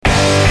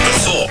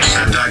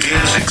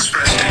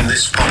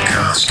this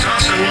podcast are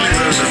solely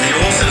those of the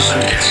authors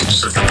and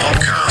guests of the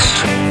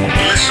podcast.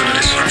 Listener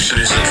discretion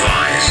is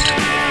advised.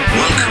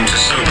 Welcome to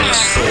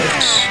Soberless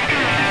Thoughts.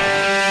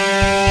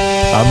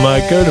 I'm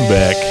Mike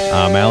Odenbeck.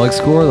 I'm Alex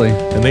Corley.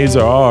 And these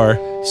are our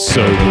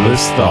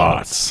Soberless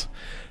Thoughts.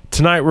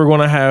 Tonight we're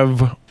going to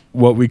have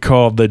what we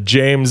call the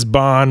James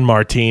Bond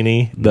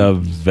Martini, the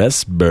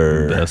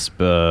Vesper.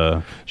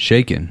 Vespa.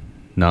 Shaken,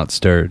 not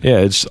stirred. Yeah,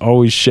 it's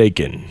always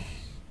shaken.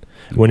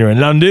 When you're in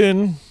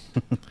London...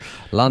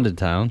 London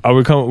town.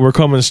 We're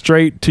coming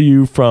straight to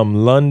you from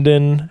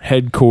London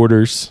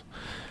headquarters.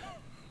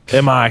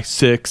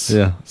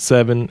 MI6,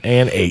 7,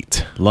 and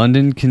 8.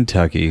 London,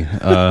 Kentucky.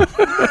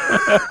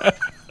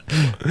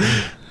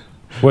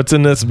 What's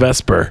in this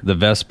Vesper? The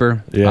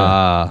Vesper?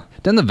 Yeah.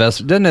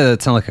 Doesn't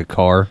it sound like a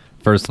car,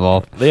 first of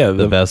all? Yeah.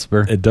 The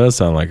Vesper. It does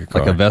sound like a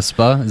car. Like a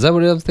Vespa? Is that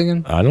what I was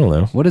thinking? I don't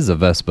know. What is a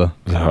Vespa?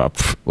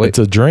 Wait. It's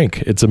a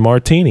drink. It's a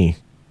martini.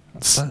 I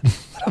thought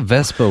a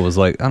Vespa was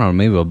like, I don't know,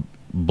 maybe a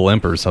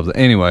blimp or something.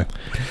 Anyway,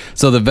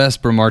 so the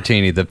Vesper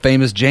Martini, the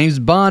famous James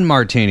Bond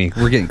Martini.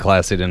 We're getting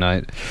classy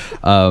tonight.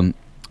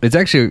 It's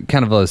actually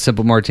kind of a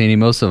simple martini.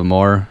 Most of them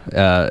are.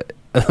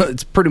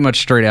 It's pretty much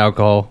straight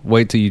alcohol.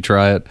 Wait till you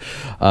try it.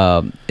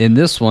 In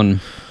this one...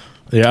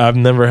 Yeah, I've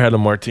never had a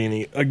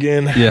martini.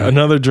 Again,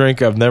 another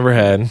drink I've never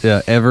had.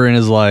 Yeah, ever in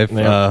his life.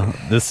 Yeah.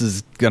 This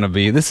is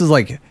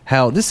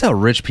how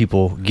rich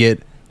people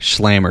get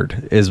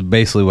slammered, is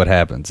basically what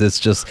happens.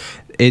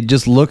 It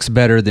just looks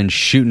better than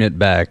shooting it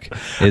back.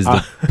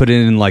 Put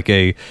it in like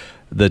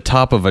the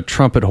top of a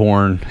trumpet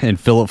horn and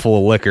fill it full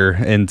of liquor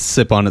and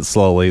sip on it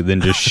slowly, than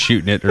just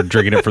shooting it or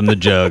drinking it from the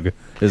jug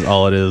is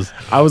all it is.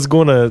 I was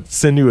going to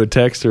send you a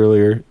text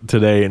earlier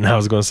today, and I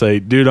was going to say,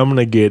 dude, I'm going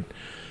to get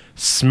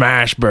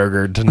smash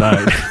burgered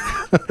tonight.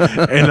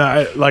 And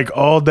I, like,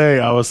 all day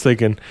I was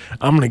thinking,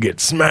 I'm going to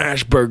get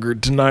smash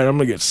burgered tonight. I'm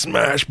going to get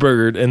smash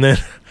burgered. And then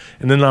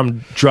I'm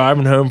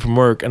driving home from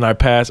work and I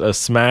pass a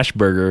smash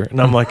burger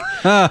and I'm like,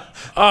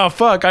 oh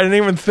fuck, I didn't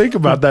even think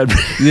about that.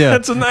 Yeah.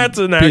 that's an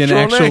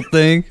actual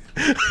thing.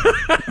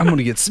 I'm going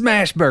to get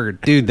smash burger.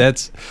 Dude,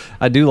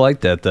 I do like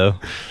that though.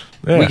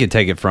 Yeah. We could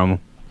take it from him.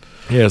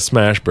 Yeah,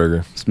 smash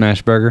burger.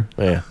 Smash burger?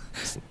 Yeah.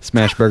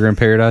 Smash burger in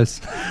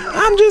paradise.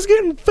 I'm just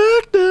getting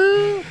fucked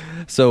up.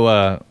 So,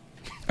 all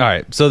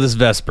right. So this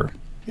Vesper.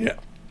 Yeah.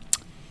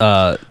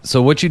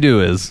 So what you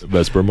do is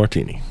Vesper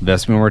Martini.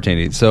 Vesper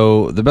Martini.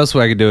 So the best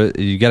way I could do it,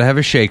 you got to have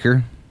a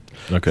shaker.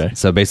 Okay.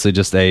 So basically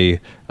just a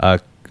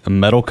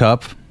metal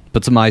cup,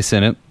 put some ice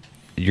in it.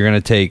 You're going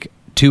to take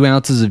 2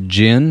 ounces of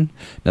gin.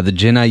 Now the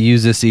gin I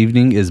use this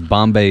evening is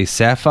Bombay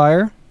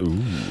Sapphire.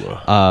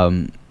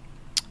 Ooh.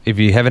 If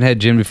you haven't had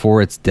gin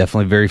before, it's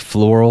definitely very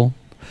floral.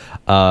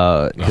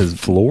 Because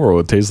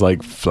floral, it tastes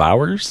like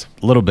flowers.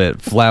 A little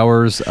bit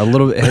flowers. A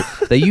little bit.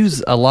 They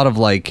use a lot of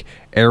like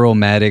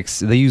aromatics.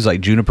 They use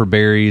like juniper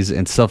berries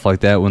and stuff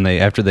like that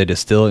after they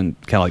distill it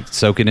and kind of like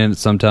soak it in it.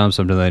 Sometimes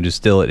they just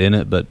distill it in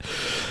it. But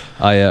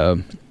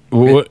so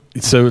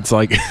it's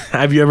like,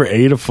 have you ever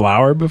ate a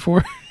flower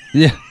before?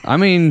 Yeah, I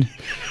mean,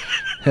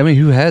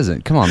 who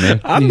hasn't? Come on,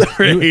 man. I've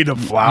never ate a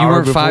flower. You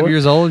weren't before. 5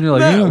 years old, and you're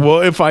like, well,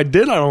 if I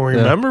did, I don't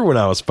remember when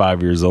I was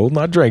 5 years old, and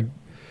I drank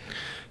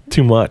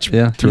too much.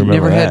 Yeah, to you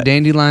remember never that. had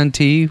dandelion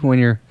tea when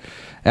you're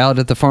out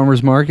at the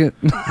farmer's market?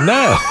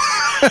 No.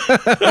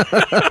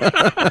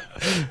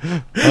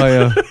 Oh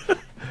yeah,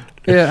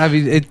 yeah. I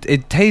mean,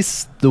 it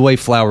tastes the way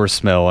flowers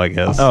smell, I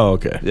guess. Oh,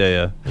 okay.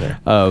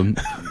 Yeah.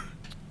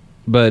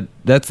 But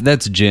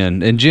that's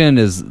gin, and gin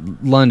is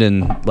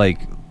London,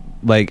 like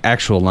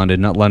actual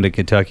London, not London,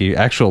 Kentucky.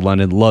 Actual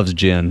London loves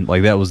gin.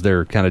 Like that was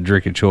their kind of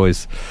drink of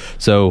choice.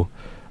 So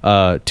 2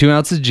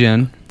 ounces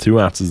gin. 2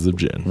 ounces of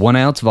gin. 1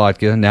 ounce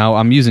vodka. Now,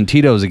 I'm using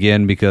Tito's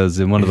again because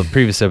in one of the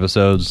previous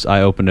episodes,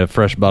 I opened a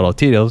fresh bottle of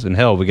Tito's, and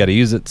hell, we got to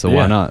use it, so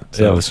why not?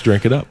 So, let's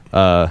drink it up.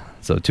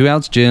 So 2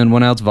 ounce gin,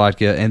 1 ounce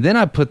vodka, and then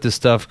I put this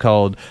stuff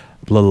called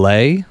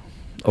Lillet,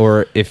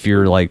 or if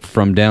you're like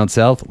from down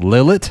south,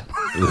 Lillet.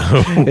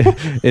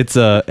 It's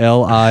a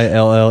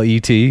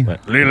Lillet.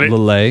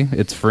 Lillet.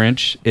 It's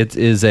French. It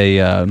is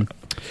a...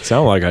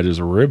 Sound like I just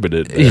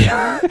ribbited it.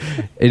 Yeah.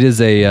 It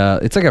is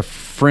it's like a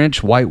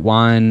French white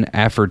wine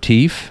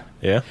aperitif.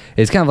 Yeah.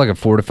 It's kind of like a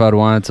fortified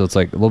wine, so it's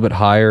like a little bit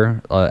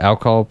higher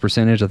alcohol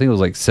percentage. I think it was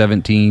like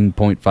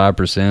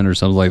 17.5% or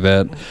something like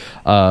that.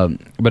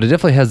 But it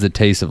definitely has the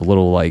taste of a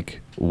little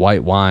like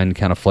white wine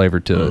kind of flavor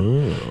to it.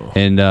 Ooh.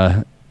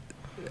 And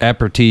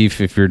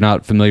aperitif, if you're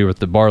not familiar with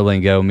the bar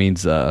lingo,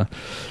 means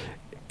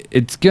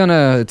it's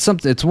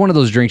one of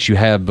those drinks you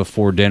have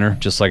before dinner,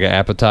 just like an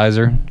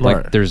appetizer. Like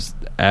right. There's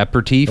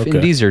aperitif and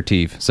Okay.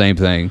 desertif, same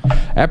thing.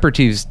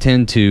 Aperitifs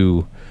tend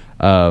to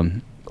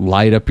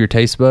light up your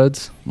taste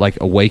buds, like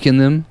awaken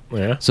them.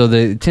 Yeah. So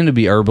they tend to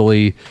be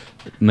herbally,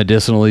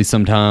 medicinally.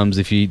 Sometimes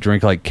if you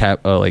drink like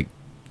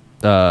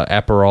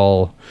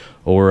Aperol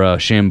or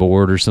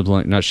Chambord or something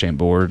like, not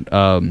Chambord.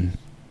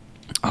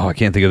 I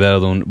can't think of that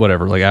other one.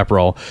 Whatever, like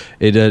Aperol.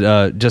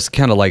 It just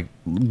kind of like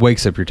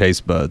wakes up your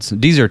taste buds.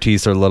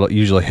 Desertifs are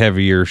usually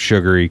heavier,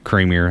 sugary,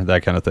 creamier,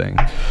 that kind of thing.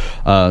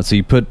 So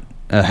you put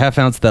a half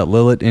ounce of that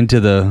Lillet into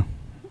the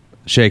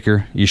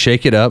shaker. You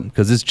shake it up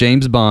because it's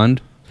James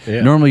Bond.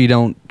 Yeah. Normally, you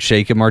don't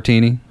shake a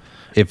martini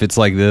if it's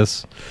like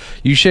this.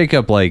 You shake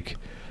up like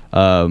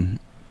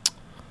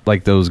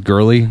those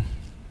girly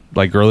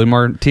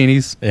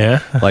martinis.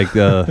 Yeah. Like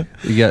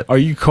you got. Are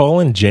you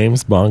calling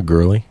James Bond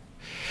girly?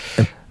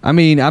 I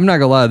mean, I'm not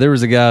gonna lie. There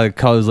was a guy that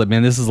called, was like,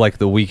 "Man, this is like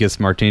the weakest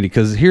martini."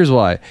 Because here's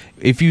why: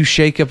 if you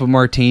shake up a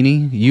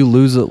martini, you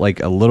lose it like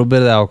a little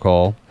bit of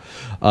alcohol.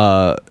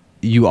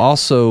 You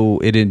also,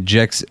 it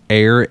injects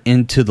air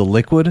into the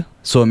liquid,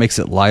 so it makes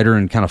it lighter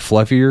and kind of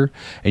fluffier,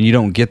 and you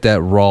don't get that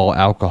raw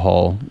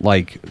alcohol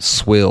like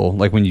swill.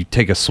 Like when you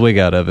take a swig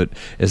out of it,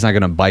 it's not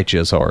gonna bite you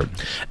as hard.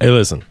 Hey,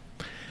 listen.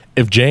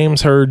 If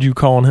James heard you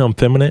calling him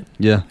feminine,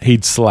 Yeah,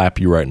 he'd slap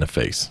you right in the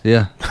face.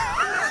 yeah.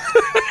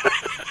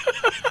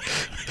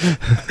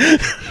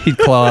 He'd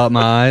claw out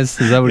my eyes.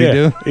 Is that what he'd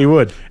do? He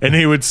would. And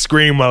he would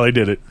scream while he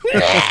did it.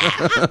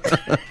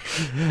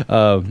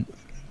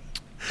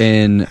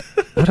 And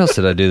what else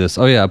did I do this?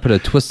 Oh yeah, I put a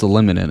twist of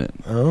lemon in it.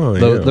 Oh,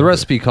 The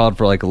recipe called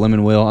for like a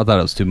lemon wheel. I thought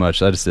it was too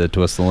much. I just did a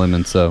twist of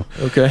lemon. So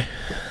Okay.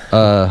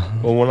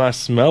 Well, when I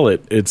smell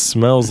it, it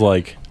smells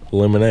like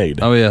lemonade.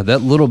 oh yeah,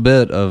 that little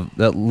bit of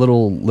that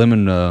little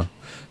lemon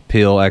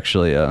peel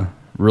actually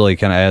really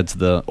kind of adds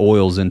the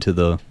oils into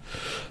the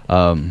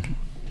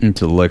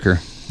liquor.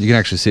 You can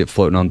actually see it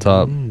floating on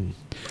top.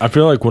 I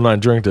feel like when I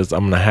drink this, I'm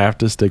going to have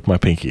to stick my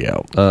pinky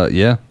out.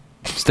 Yeah,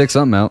 stick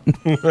something out.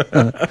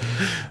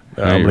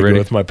 I'm you going to ready? go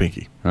with my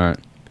pinky. All right.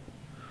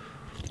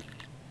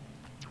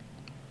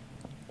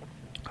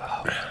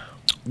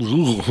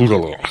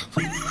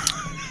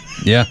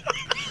 Yeah.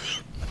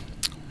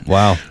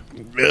 Wow.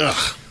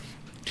 Ugh.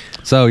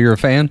 So you're a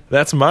fan?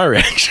 That's my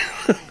reaction.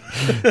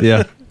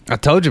 Yeah. I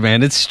told you,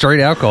 man. It's straight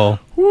alcohol.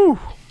 Woo.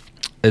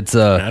 It's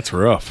That's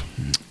rough.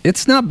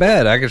 it's not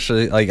bad. I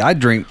actually like. I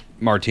drink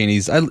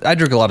martinis. I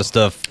drink a lot of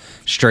stuff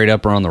straight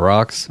up or on the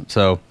rocks.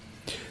 So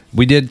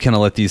we did kind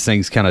of let these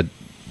things kind of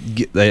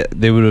get.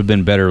 They would have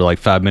been better like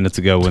 5 minutes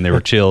ago when they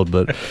were chilled.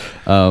 But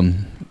I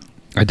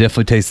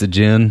definitely taste the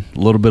gin, a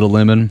little bit of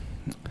lemon.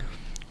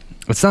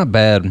 It's not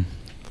bad.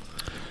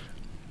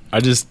 I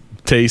just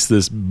taste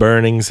this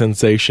burning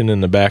sensation in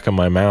the back of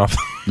my mouth.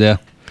 Yeah.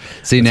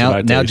 See, That's what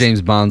I now taste.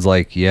 James Bond's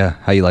like, yeah,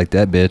 how you like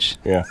that, bitch?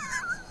 Yeah.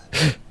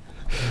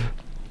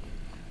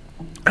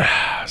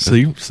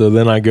 So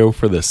then I go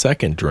for the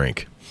second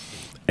drink,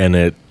 and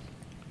it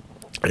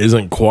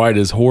isn't quite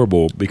as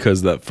horrible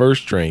because that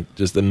first drink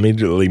just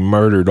immediately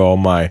murdered all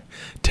my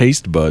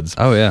taste buds,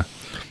 Oh, yeah.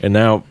 and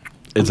now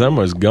it's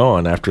almost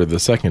gone after the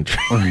second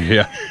drink.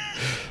 Yeah.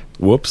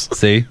 Whoops.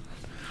 See?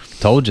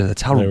 Told you.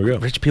 That's how There we go.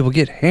 rich people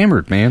get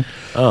hammered, man.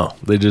 Oh,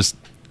 they just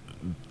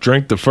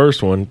drink the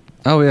first one,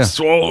 Oh, yeah.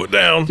 swallow it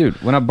down. Dude,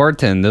 when I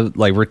bartend, the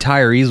like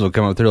retirees will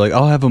come up there like,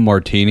 I'll have a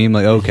martini. I'm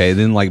like, okay.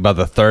 Then like about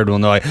the third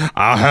one, they're like,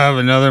 I'll have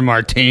another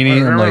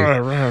martini. I'm like, all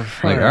right.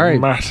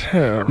 Like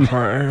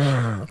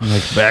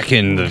back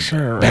in the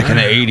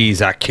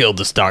 80s, I killed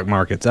the stock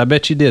markets. I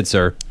bet you did,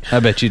 sir. I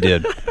bet you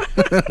did.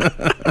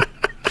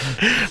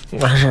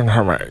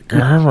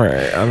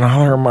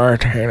 Another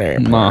martini.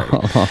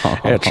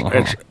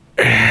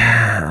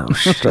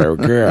 It's so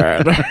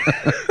good.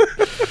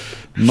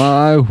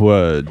 My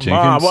word,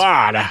 Jenkins.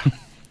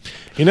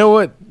 You know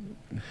what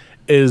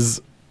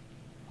is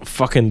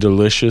fucking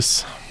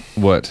delicious?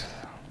 What?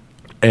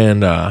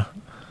 And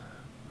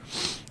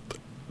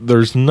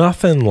there's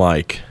nothing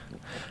like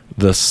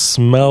the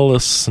smell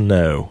of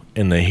snow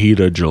in the heat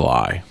of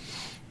July.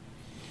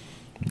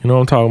 You know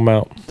what I'm talking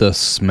about? The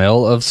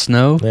smell of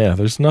snow? Yeah,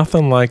 there's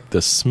nothing like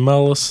the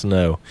smell of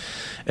snow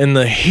in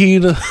the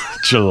heat of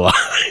July.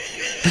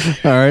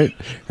 All right.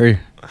 Are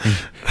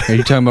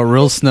you talking about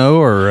real snow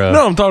or?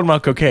 No, I'm talking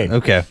about cocaine.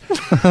 Okay.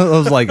 I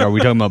was like, are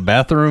we talking about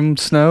bathroom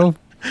snow?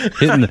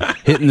 Hitting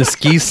the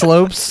ski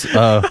slopes?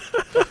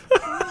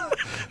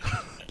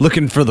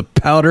 Looking for the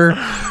powder?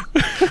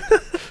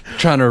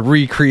 Trying to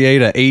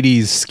recreate a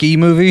 80s ski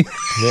movie?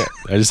 Yeah,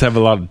 I just have a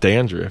lot of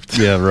dandruff.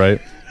 Yeah,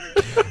 right.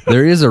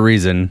 There is a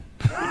reason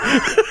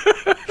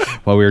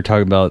while we were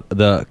talking about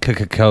the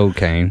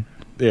cocaine.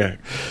 Yeah.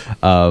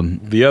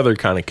 The other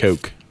kind of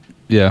coke.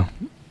 Yeah.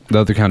 The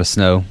other kind of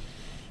snow.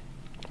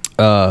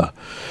 I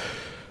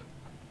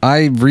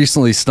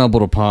recently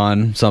stumbled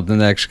upon something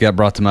that actually got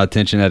brought to my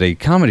attention at a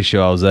comedy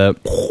show I was at.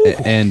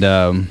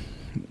 And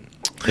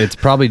it's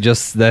probably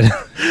just that.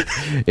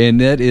 And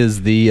that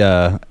is the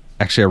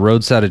actually a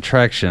roadside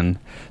attraction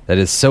that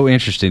is so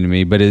interesting to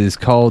me. But it is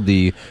called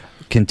the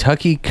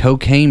Kentucky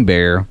Cocaine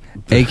Bear,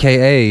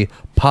 a.k.a.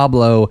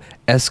 Pablo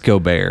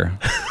Escobar.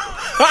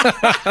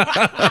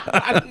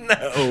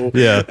 No.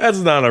 Yeah. That's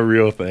not a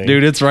real thing.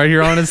 Dude, it's right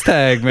here on his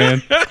tag,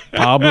 man.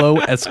 Pablo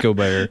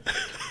Escobar.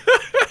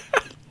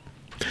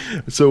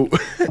 So,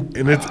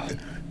 and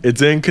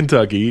it's in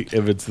Kentucky,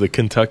 if it's the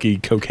Kentucky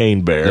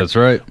Cocaine Bear. That's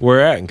right.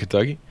 Where at in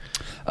Kentucky?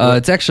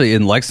 It's actually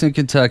in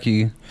Lexington,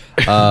 Kentucky.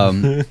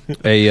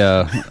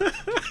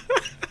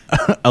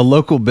 A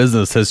local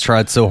business has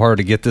tried so hard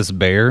to get this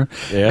bear,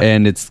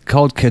 and it's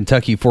called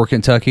Kentucky for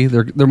Kentucky.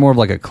 They're more of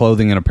like a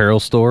clothing and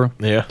apparel store.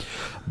 Yeah.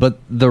 But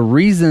the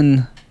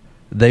reason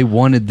they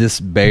wanted this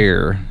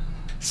bear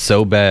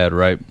so bad,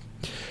 right?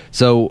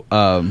 So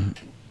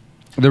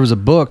there was a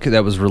book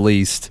that was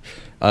released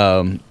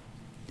in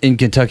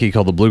Kentucky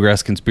called The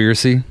Bluegrass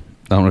Conspiracy.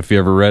 I don't know if you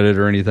ever read it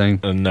or anything.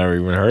 I've never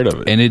even heard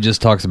of it. And it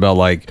just talks about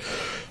like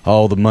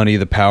all the money,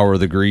 the power,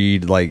 the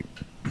greed, like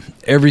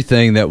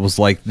everything that was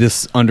like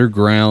this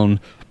underground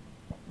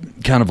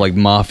kind of like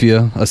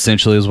mafia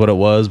essentially is what it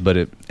was, but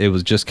it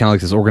was just kind of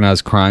like this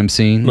organized crime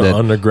scene. The that,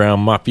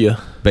 underground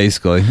mafia.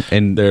 basically.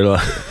 And They're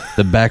like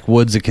the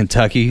backwoods of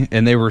Kentucky,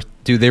 and they were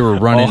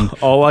running.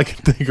 all I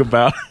can think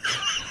about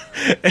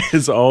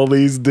is all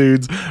these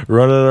dudes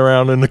running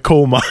around in the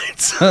coal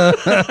mines.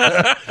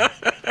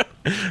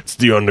 It's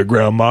the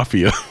underground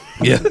mafia.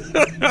 Yeah.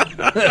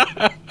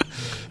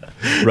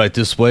 Right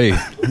this way,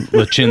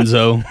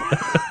 Lachenzo.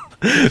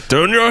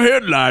 Turn your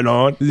headlight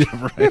on.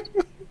 Yeah, right.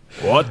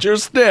 Watch your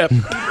step.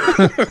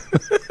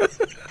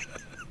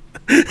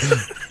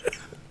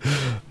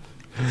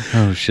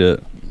 Oh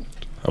shit.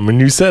 I mean,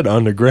 you said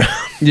underground.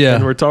 Yeah.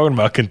 And we're talking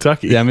about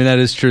Kentucky. Yeah, I mean that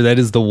is true. That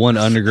is the one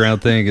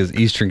underground thing is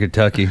Eastern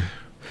Kentucky,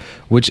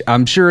 which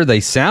I'm sure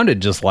they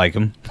sounded just like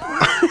them.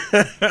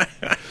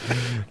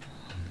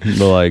 But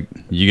like,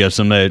 you got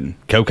some of that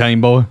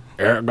cocaine, boy?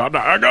 I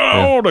got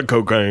all the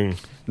cocaine.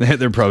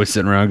 They're probably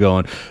sitting around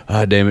going,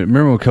 "Ah, damn it!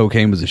 Remember when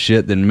cocaine was a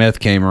shit? Then meth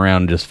came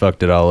around and just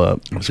fucked it all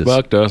up. It's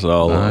fucked us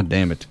all Ah, up.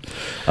 damn it!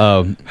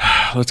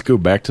 Let's go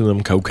back to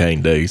them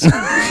cocaine days.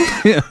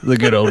 Yeah, the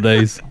good old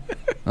days.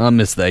 I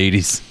miss the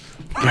 80s.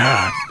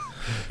 God.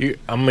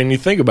 I mean, you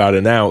think about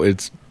it now,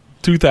 it's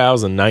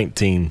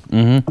 2019,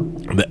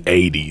 the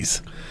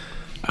 80s.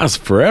 That was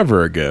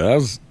forever ago. That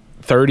was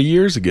 30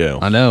 years ago.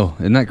 I know.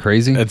 Isn't that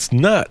crazy? It's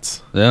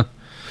nuts. Yeah.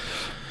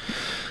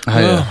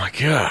 Oh, my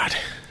God.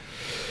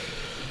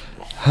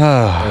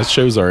 That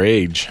shows our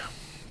age.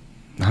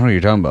 I don't know what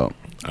you're talking about.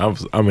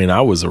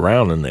 I was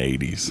around in the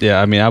 80s. Yeah,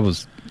 I mean,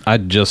 I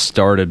just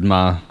started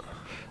my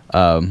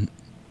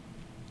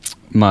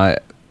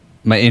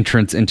my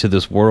entrance into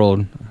this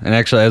world, and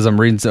actually, as I'm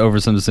reading over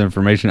some of this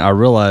information, I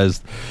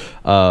realized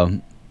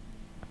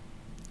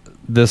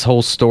this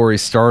whole story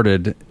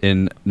started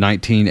in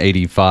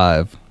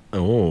 1985.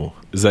 Oh,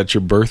 is that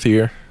your birth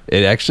year?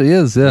 It actually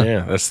is, yeah.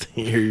 Yeah, that's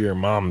the year your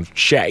mom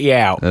shat you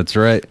out. That's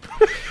right.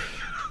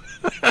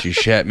 She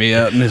shat me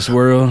out in this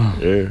world.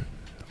 Yeah.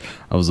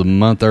 I was a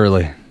month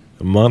early.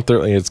 A month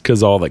early. It's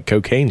because all that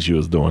cocaine she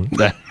was doing.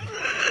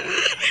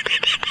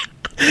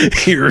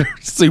 You're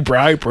super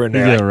hyper in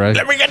there. Yeah, right.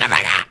 Let me get the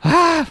fuck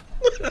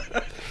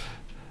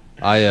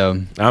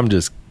out. I'm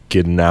just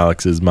kidding,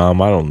 Alex's mom.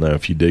 I don't know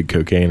if you did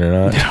cocaine or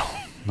not. I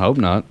hope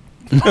not.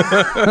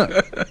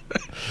 That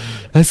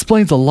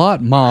explains a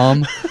lot,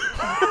 Mom.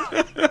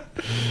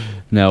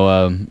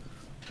 No,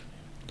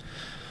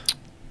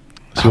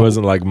 She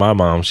wasn't like my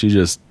mom. She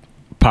just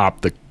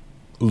popped the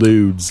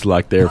lewds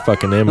like they're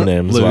fucking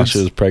M&Ms while she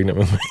was pregnant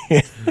with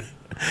me.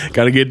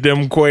 Gotta get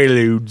them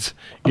Quaaludes.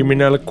 Give me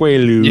another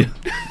Quaalude.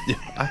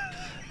 I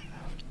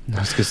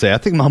was gonna say, I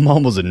think my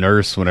mom was a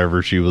nurse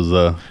whenever she was.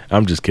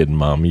 I'm just kidding,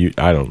 Mom. Yeah,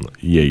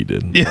 you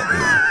did.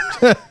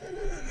 Yeah.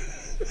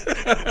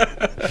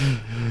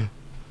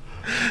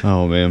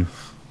 Oh man.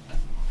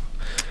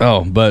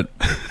 Oh, but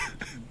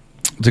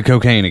to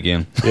cocaine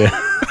again. Yeah.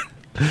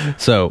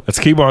 So Let's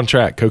keep on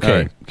track. Cocaine. all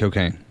right,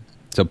 cocaine.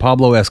 So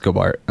Pablo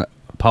Escobar. Right?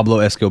 Pablo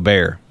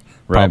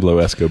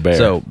Escobar.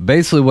 So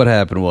basically, what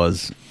happened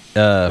was,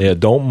 Yeah,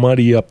 don't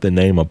muddy up the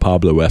name of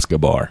Pablo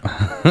Escobar.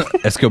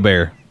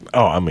 Escobar.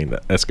 Oh, I mean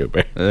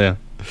Escobar. Yeah.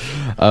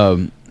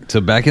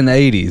 So back in the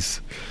 80s,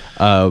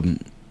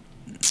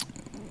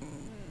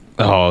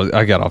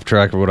 I got off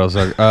track of what I was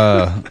like.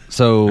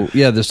 So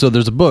yeah, there's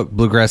a book,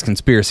 Bluegrass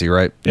Conspiracy,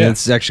 right? Yeah. And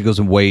it actually goes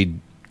in way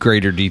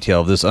greater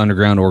detail of this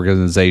underground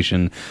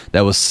organization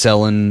that was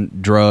selling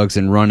drugs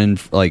and running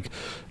like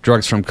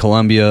drugs from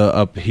Colombia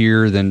up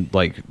here. Then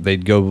like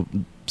they'd go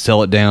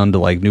sell it down to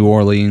like New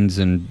Orleans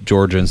and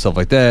Georgia and stuff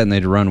like that, and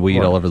they'd run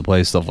weed all over the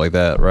place, stuff like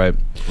that, right?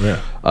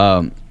 Yeah.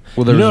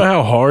 Well, You know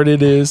how hard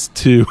it is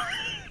to...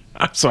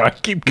 I'm sorry, I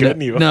keep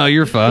cutting you off. No,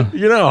 you're fine.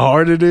 You know how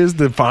hard it is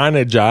to find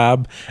a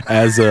job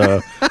as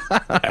a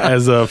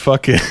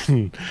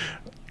fucking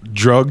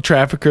drug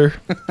trafficker?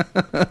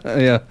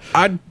 Yeah.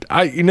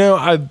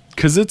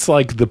 Because it's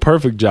like the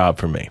perfect job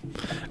for me.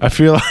 I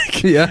feel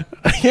like, Yeah.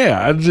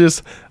 yeah, I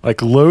just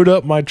like load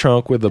up my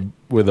trunk with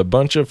a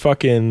bunch of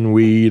fucking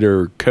weed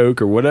or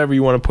coke or whatever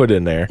you want to put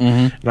in there,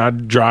 and I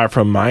drive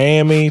from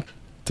Miami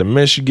to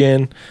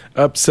Michigan,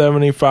 up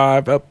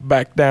 75, up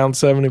back down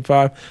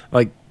 75,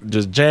 like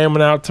just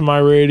jamming out to my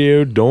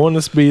radio, doing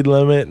the speed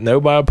limit.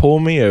 Nobody pull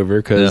me over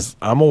because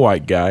I'm a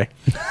white guy.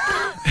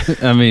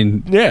 I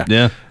mean, Yeah.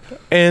 Yeah.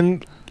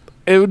 And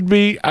it would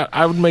be,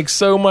 I would make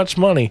so much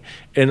money.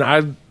 And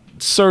I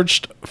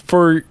searched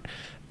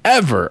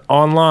forever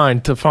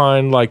online to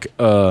find like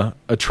a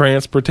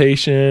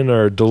transportation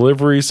or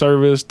delivery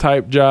service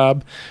type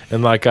job.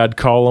 And like I'd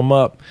call them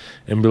up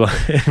and be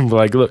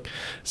like, look,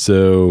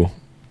 so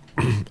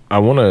I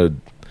want to,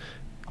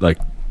 like,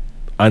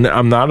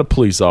 I'm not a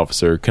police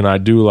officer. Can I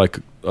do like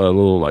a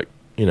little, like,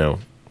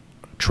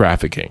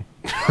 trafficking?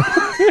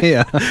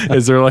 Yeah.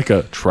 Is there like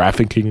a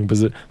trafficking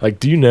position? Like,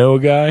 do you know a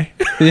guy?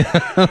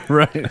 Yeah.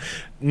 Right.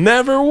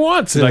 Never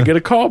once did I get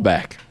a call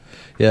back.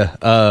 Yeah.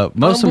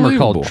 Most of them are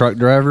Unbelievable. called truck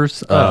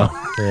drivers.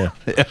 Yeah.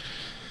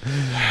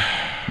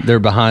 They're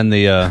behind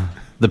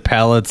the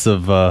pallets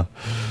of I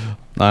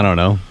don't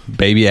know,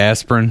 baby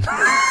aspirin.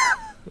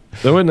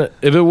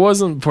 If it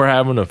wasn't for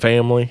having a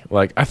family,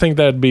 like, I think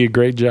that'd be a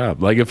great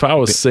job. Like, if I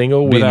was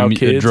single Being without a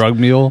kids, drug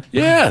mule.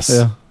 yes,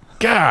 Yeah.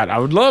 God, I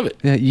would love it.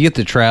 Yeah, you get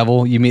to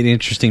travel. You meet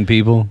interesting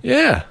people.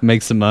 Yeah,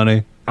 Make some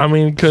money. I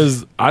mean,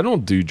 because I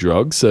don't do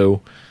drugs,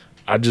 so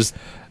I just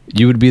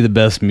You would be the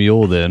best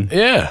mule then.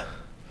 yeah.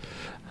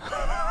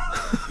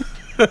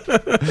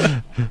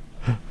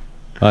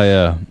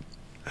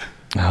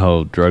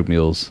 Drug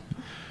mules.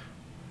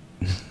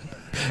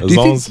 As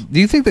long as Do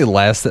you think they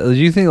last? Do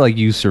you think like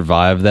you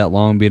survive that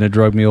long being a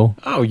drug mule?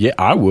 oh yeah,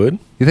 I would.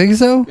 You think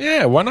so?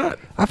 Yeah, why not?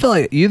 I feel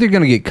like you're either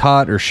gonna get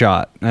caught or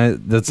shot.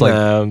 That's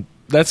like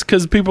That's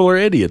because people are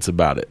idiots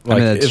about it.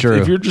 Like, that's if, true.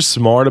 if you're just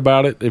smart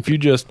about it, if you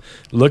just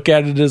look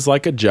at it as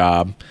like a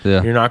job,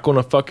 Yeah. you're not going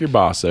to fuck your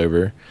boss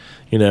over.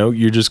 You know,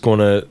 you're just going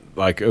to,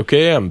 like,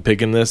 okay, I'm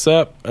picking this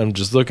up. I'm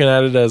just looking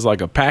at it as like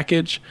a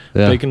package,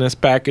 Yeah. picking this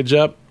package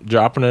up,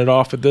 dropping it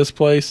off at this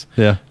place.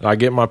 Yeah. I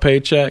get my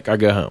paycheck, I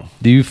go home.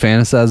 Do you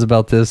fantasize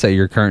about this at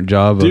your current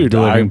job of Dude,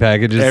 delivering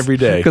packages every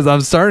day. Because I'm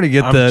starting to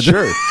get I'm that.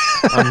 sure.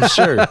 I'm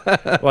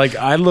sure. Like,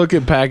 I look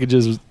at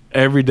packages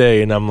every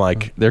day and I'm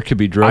like, There could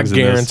be I drugs. in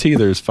this. guarantee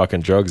there's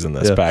fucking drugs in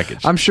this Yeah.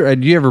 package. I'm sure.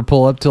 Do you ever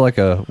pull up to like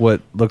a what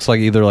looks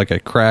like either like a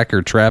crack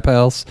or trap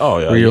house? Oh,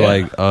 yeah, where you're yeah.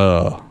 like,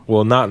 oh,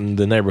 Well, not in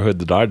the neighborhood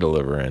that I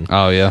deliver in.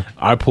 oh yeah,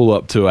 I pull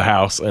up to a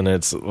house and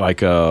it's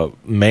like a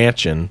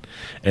mansion,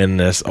 and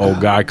this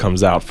old guy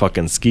comes out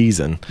fucking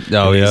skeezing.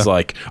 Oh, and yeah? he's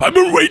like, "I've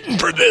been waiting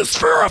for this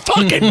for a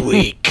fucking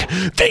week.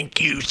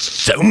 Thank you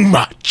so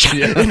much."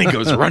 And he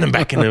goes running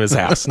back into his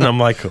house, and I'm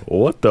like,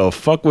 "What the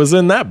fuck was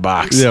in that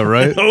box?" Yeah,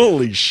 right?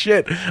 Holy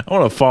shit! I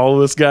want to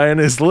follow this guy in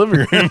his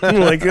living room. I'm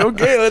like,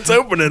 okay, let's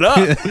open it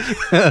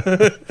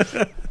up.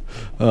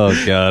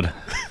 oh god.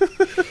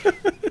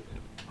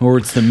 Or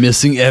it's the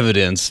missing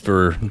evidence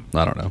for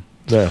I don't know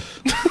Yeah.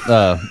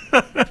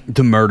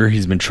 the murder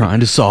he's been trying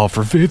to solve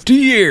for 50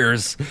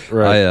 years.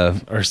 Right.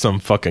 Or some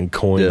fucking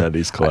coin Yeah. that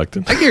he's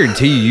collecting. I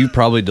guarantee you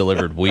probably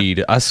delivered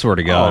weed. I swear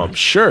to Oh, God. I'm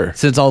sure.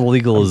 Since all the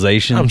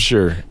legalization, I'm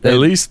sure. They- At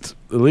least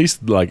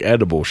like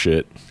edible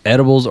shit.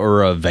 edibles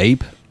or a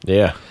vape.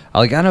 Yeah.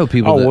 Like I know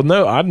people. Oh that, well,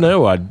 no, I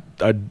know. I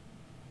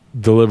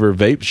deliver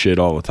vape shit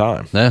all the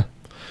time. Yeah.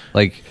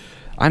 Like,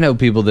 I know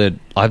people that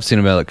I've seen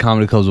about at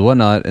comedy clubs and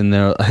whatnot, and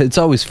it's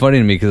always funny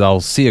to me because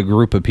I'll see a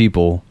group of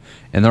people,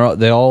 and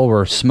they all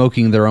were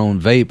smoking their own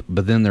vape,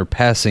 but then they're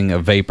passing a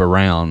vape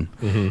around,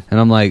 and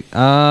I'm like,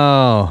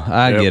 oh,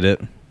 I Yep. get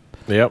it.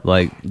 Yep.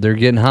 Like they're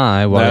getting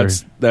high while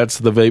That's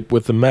the vape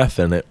with the meth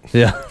in it.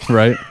 yeah,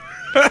 right.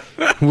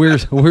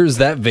 Where's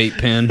that vape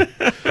pen?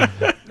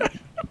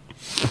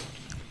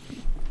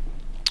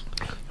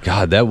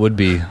 God, that would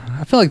be.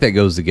 I feel like that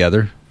goes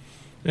together.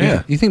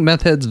 Yeah. You think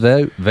meth heads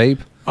vape?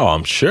 Oh,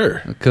 I'm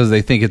sure. Because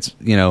they think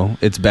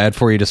it's bad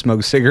for you to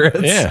smoke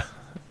cigarettes. Yeah.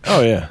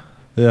 Oh yeah.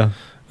 Yeah.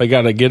 They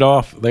got to get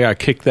off. They got to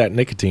kick that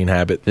nicotine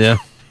habit. Yeah.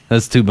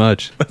 That's too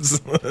much.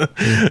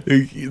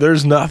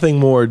 There's nothing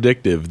more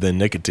addictive than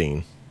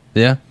nicotine.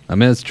 Yeah. I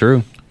mean, it's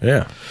true.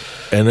 Yeah.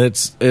 And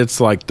it's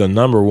like the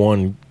number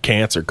one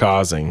cancer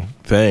causing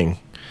thing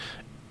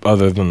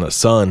other than the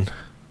sun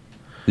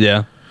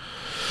Yeah.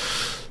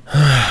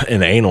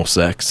 and anal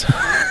sex.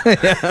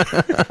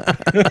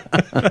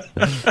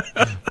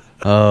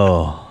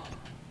 Oh.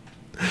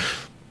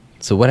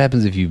 So what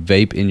happens if you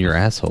vape in your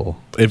asshole?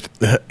 If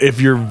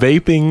you're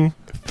vaping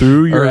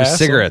through your Or asshole-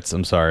 cigarettes,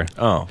 I'm sorry.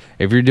 Oh.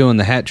 If you're doing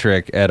the hat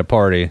trick at a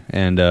party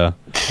and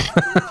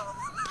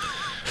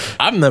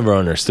I've never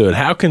understood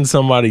how can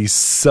somebody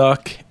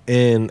suck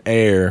in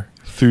air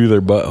through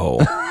their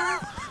butthole?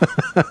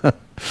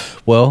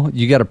 well,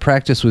 you got to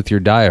practice with your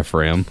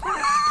diaphragm.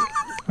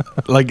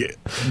 Like,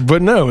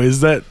 but no,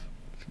 is that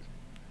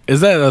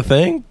a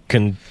thing?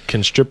 Can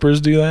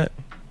strippers do that?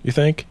 You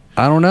think?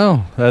 I don't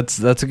know. That's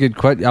a good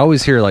question. I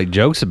always hear like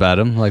jokes about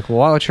them. Like,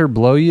 watch her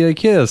blow you a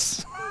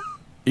kiss.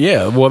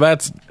 Yeah. Well,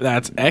 that's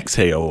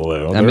exhale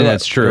though. I mean,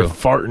 that's true. They're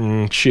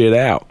farting shit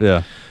out.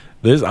 Yeah.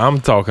 This I'm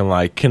talking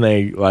like, can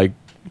they like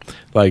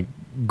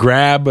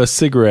grab a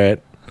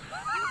cigarette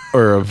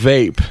or a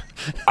vape?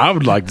 I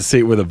would like to see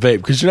it with a vape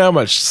because you know how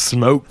much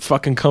smoke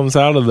fucking comes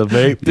out of the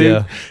vape, dude.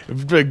 Yeah.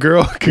 If a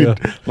girl could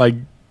like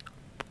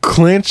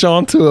clench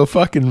onto a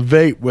fucking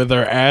vape with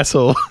her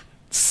asshole,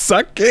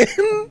 suck in,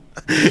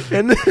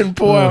 and then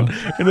pull out,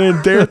 and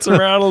then dance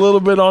around a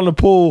little bit on the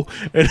pool,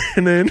 and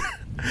then.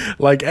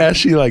 Like as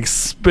she like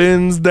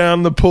spins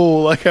down the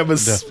pool, like have a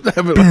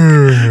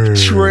like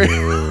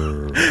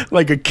trail,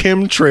 like a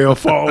chemtrail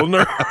following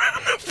her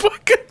around a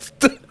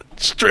fucking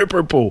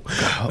stripper pool.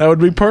 That would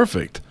be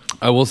perfect,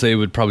 I will say it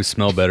would probably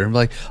smell better. I'm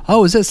like,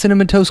 oh, is that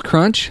Cinnamon Toast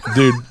Crunch?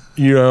 dude.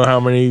 You know how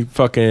many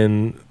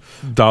fucking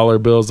dollar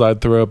bills I'd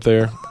throw up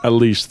there? At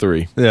least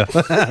 3. Yeah.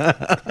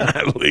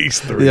 At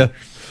least 3. Yeah.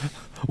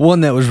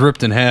 One that was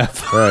ripped in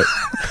half. Right.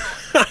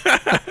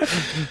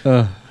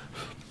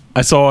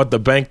 I saw at the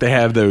bank they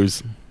have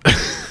those.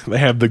 They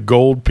have the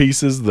gold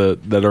pieces that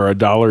are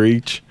 $1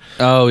 each.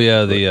 Oh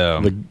yeah,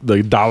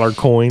 the dollar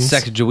coins,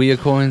 Sacagawea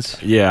coins.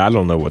 Yeah, I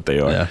don't know what they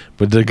are, Yeah.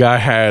 but the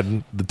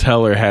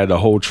teller had a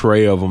whole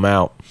tray of them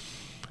out,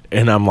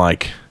 and I'm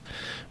like,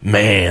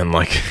 man,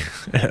 like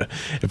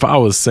if I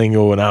was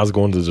single and I was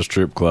going to the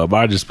strip club,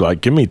 I'd just be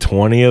like, give me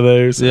 20 of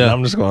those, and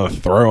I'm just gonna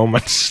throw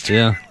them.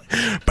 Yeah,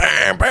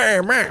 bam,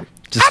 bam, bam.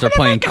 just start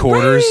playing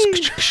quarters.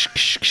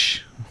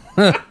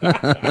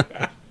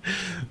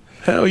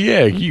 Hell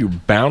yeah, you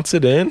bounce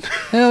it in.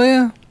 Hell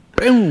yeah,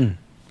 boom,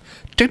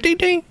 ding ding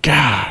ding.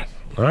 God,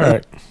 all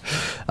right.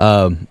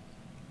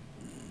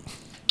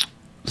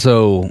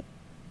 So,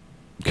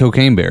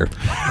 Cocaine Bear.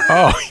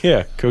 Oh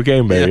yeah,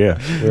 Cocaine Bear. Yeah,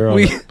 we're on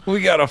it. We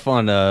got off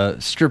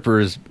on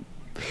strippers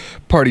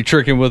party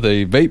tricking with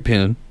a vape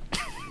pen.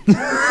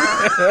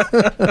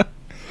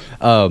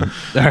 All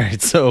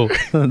right, so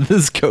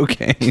this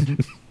cocaine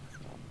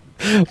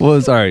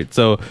was all right.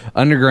 So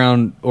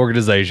underground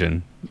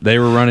organization. They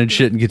were running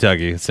shit in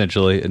Kentucky,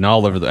 essentially, and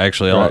all over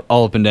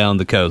all up and down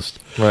the coast.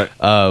 Right.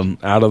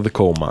 Out of the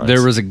coal mines.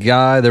 There was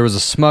a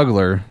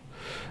smuggler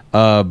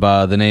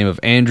by the name of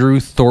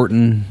Andrew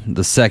Thornton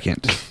II,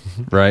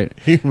 right?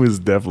 He was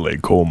definitely a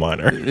coal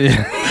miner.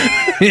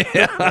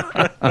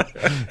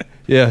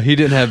 Yeah, he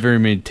didn't have very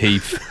many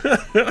teeth.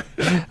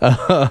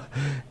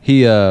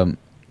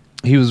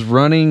 He was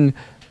running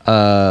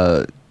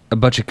a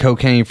bunch of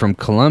cocaine from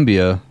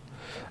Colombia,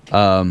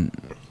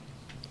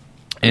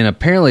 and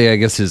apparently, I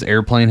guess his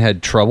airplane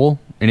had trouble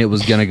and it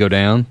was gonna go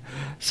down.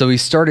 So he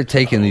started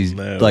taking these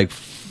like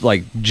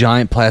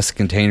giant plastic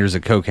containers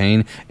of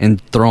cocaine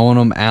and throwing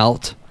them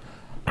out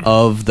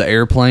of the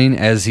airplane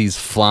as he's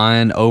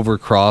flying over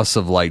across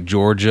of like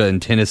Georgia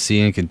and Tennessee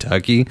and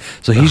Kentucky.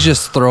 So he's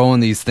just throwing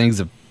these things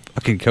of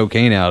fucking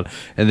cocaine out,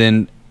 and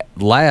then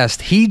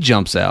last he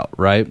jumps out,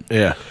 right?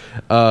 Yeah.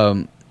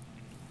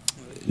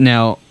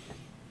 Now,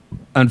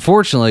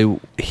 unfortunately,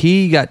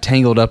 he got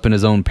tangled up in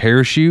his own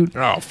parachute.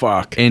 Oh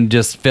fuck! And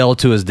just fell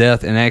to his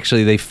death. And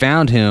actually, they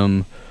found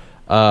him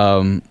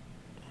on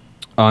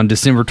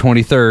December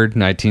 23rd,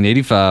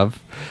 1985,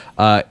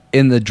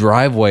 in the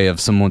driveway of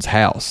someone's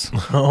house.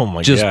 Oh my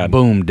god! Just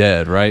boom,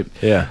 dead. Right?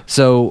 Yeah.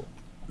 So,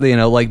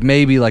 like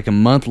maybe like a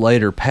month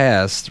later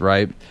passed.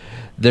 Right?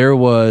 There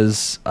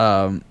was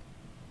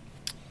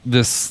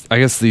this. I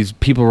guess these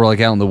people were like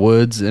out in the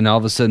woods, and all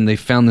of a sudden they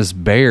found this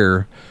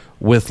bear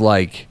with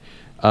like.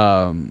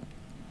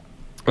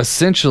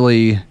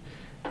 Essentially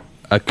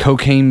a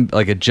cocaine,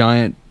 like a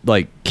giant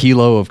like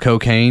kilo of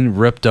cocaine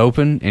ripped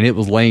open, and it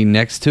was laying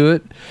next to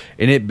it,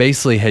 and it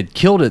basically had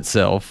killed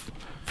itself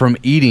from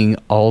eating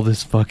all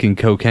this fucking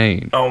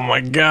cocaine. Oh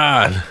my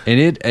god! And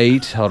it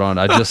ate, hold on,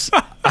 I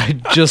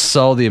just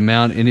saw the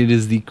amount, and it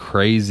is the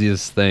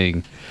craziest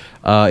thing.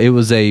 It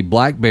was a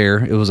black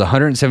bear. It was a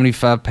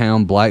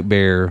 175-pound black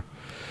bear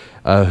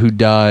who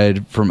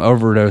died from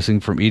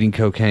overdosing from eating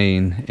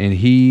cocaine, and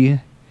he...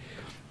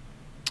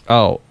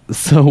 Oh,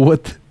 so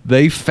what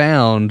they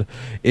found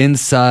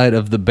inside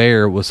of the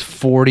bear was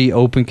 40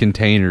 open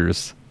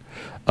containers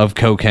of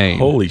cocaine.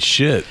 Holy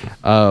shit.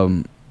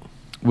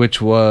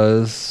 Which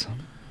was...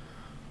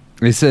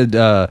 They said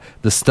the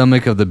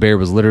stomach of the bear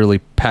was literally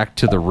packed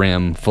to the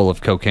rim full of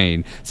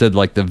cocaine, said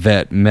like the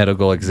vet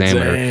medical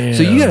examiner. Damn.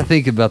 So you got to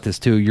think about this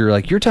too. You're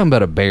talking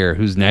about a bear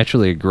who's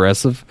naturally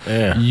aggressive.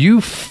 Yeah.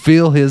 You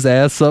fill his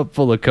ass up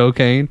full of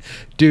cocaine.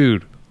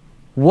 Dude,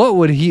 what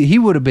would he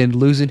would have been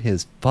losing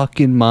his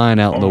fucking mind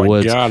out in the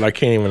woods. Oh my god, I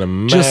can't even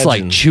imagine. Just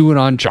like chewing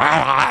on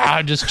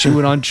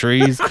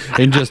trees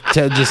and just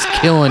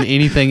killing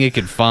anything it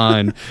could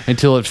find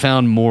until it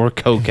found more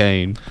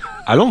cocaine.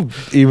 I don't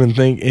even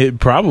think it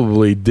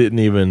probably didn't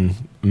even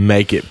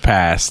make it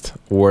past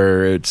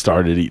where it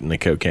started eating the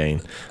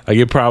cocaine. Like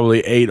it probably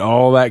ate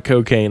all that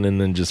cocaine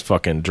and then just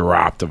fucking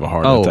dropped of a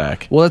heart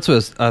attack. Well,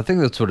 I think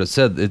that's what it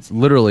said. It's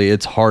literally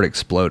its heart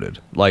exploded.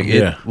 Like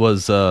it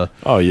was oh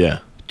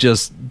yeah.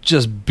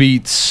 Just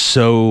beat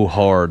so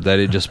hard that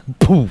it just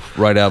poof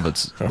right out of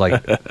its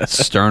like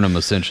sternum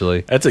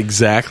essentially. That's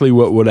exactly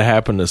what would have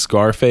happened to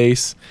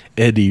Scarface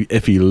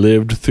if he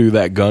lived through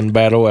that gun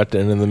battle at the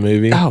end of the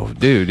movie. Oh,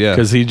 dude, yeah.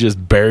 Because he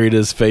just buried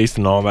his face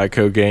in all that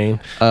cocaine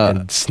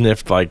and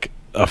sniffed like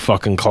a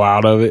fucking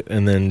cloud of it,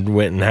 and then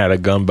went and had a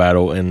gun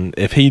battle. And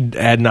if he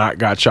had not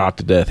got shot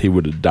to death, he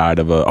would have died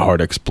of a heart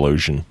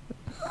explosion.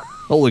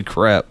 Holy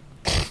crap!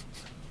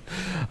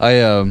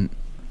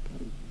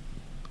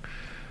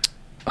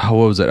 What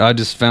was it? I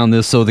just found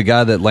this. So the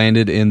guy that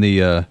landed in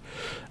the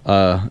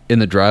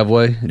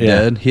driveway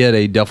dead, he had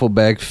a duffel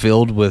bag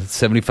filled with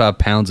 75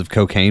 pounds of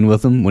cocaine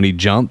with him when he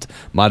jumped.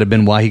 Might have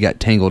been why he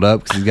got tangled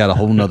up, because he's got a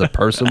whole nother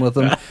person with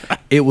him.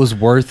 It was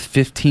worth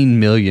 $15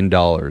 million.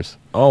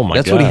 Oh my god!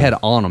 That's what he had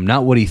on him,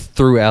 not what he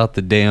threw out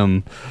the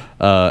damn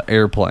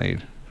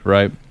airplane.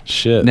 Right?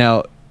 Shit.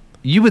 Now,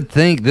 you would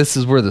think this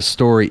is where the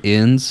story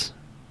ends,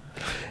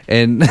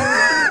 and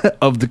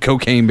of the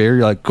cocaine bear.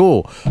 You're like,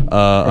 cool.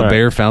 A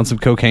bear found some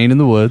cocaine in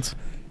the woods.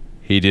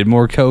 He did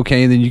more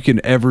cocaine than you can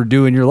ever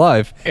do in your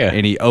life,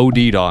 and he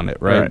OD'd on it,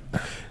 right?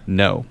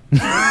 No.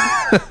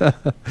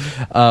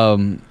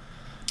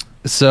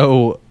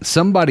 So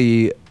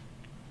somebody,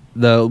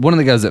 one of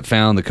the guys that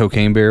found the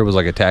cocaine bear was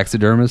like a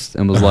taxidermist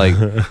and was like,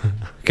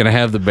 "Can I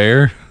have the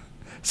bear?"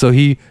 So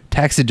he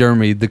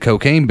taxidermied the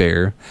cocaine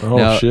bear. Oh,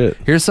 now, shit.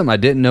 Here's something I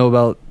didn't know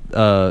about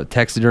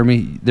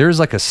taxidermy. There's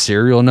like a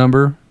serial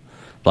number,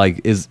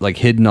 is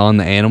hidden on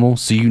the animal,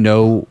 so you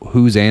know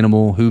whose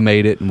animal, who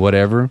made it, and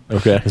whatever.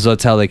 Okay. So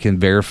that's how they can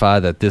verify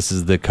that this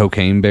is the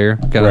cocaine bear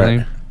kind of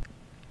Right.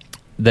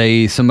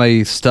 thing.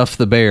 Somebody stuffed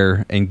the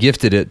bear and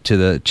gifted it to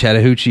the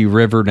Chattahoochee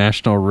River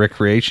National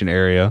Recreation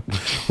Area,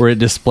 where it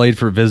displayed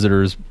for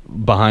visitors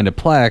behind a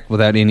plaque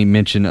without any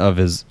mention of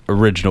his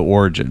original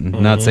origin.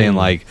 Not saying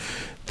like,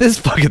 this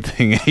fucking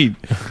thing ate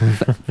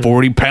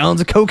 40 pounds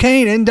of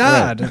cocaine and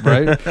died,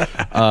 right?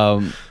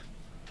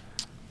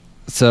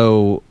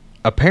 So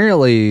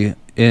apparently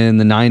in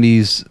the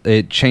 90s,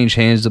 it changed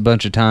hands a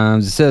bunch of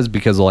times. It says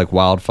because of like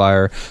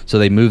wildfire. So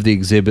they moved the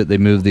exhibit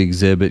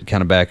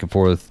kind of back and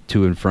forth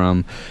to and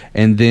from.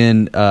 And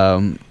then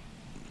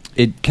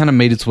it kind of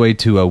made its way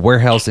to a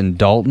warehouse in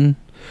Dalton.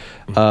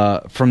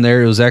 From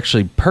there, it was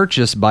actually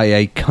purchased by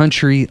a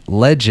country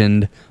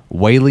legend,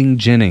 Waylon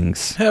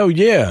Jennings. Hell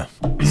yeah.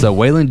 So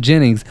Waylon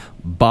Jennings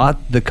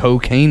bought the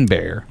cocaine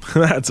bear.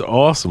 That's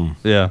awesome.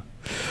 Yeah.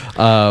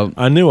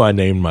 I knew I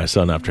named my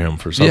son after him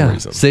for some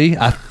reason. See,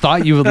 I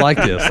thought you would like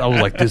this. I was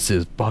like, this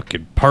is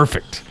fucking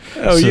perfect.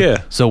 Oh,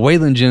 yeah. So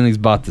Waylon Jennings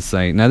bought the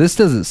thing. Now, this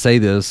doesn't say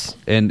this.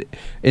 And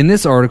in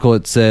this article,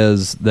 it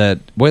says that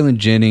Waylon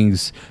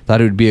Jennings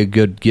thought it would be a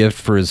good gift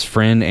for his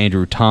friend,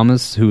 Andrew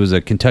Thomas, who was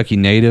a Kentucky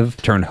native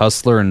turned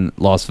hustler in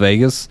Las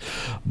Vegas.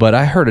 But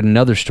I heard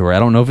another story. I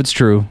don't know if it's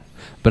true,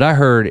 but I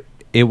heard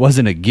it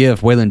wasn't a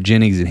gift. Waylon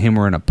Jennings and him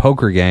were in a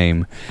poker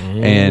game.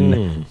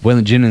 And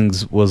Waylon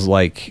Jennings was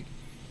like,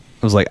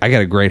 I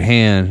got a great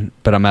hand,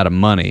 but I'm out of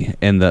money.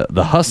 And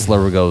the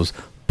hustler goes,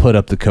 put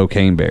up the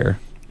cocaine bear.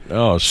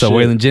 Oh, shit. So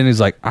Waylon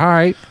Jennings like, all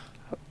right,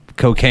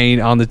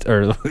 cocaine on the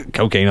table.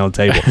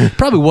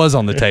 Probably was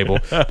on the table,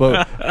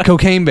 but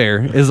cocaine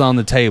bear is on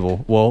the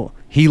table. Well,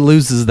 he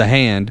loses the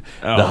hand.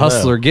 Oh, the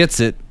hustler no. gets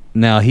it.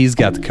 Now he's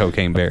got the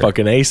cocaine bear.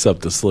 Fucking ace up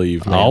the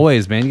sleeve, man.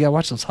 Always, man. You gotta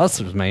watch those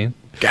hustlers, man.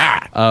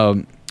 God.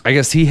 I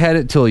guess he had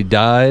it till he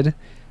died,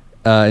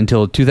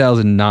 until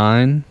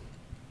 2009.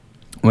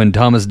 When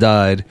Thomas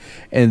died,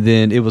 and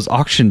then it was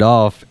auctioned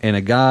off, and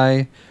a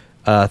guy,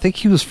 I think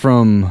he was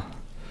from,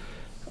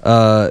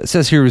 it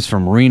says here he was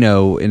from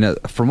Reno, and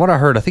from what I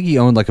heard, I think he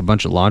owned like a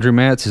bunch of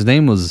laundromats. His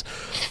name was,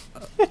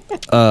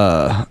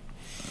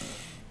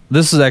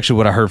 this is actually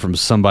what I heard from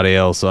somebody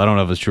else, so I don't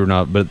know if it's true or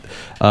not, but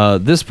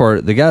this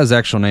part, the guy's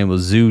actual name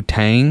was Zhu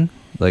Tang,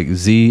 like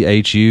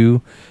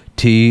ZHUT''ANG,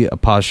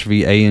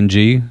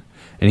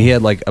 and he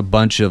had like a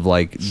bunch of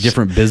like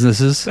different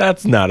businesses.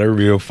 That's not a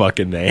real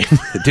fucking name.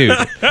 Dude,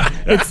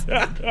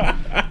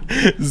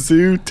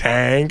 Zhu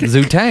Tang.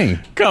 Zhu Tang.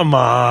 Come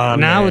on.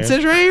 Now man. it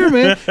says right here,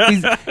 man.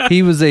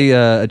 He was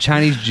a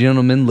Chinese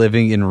gentleman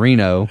living in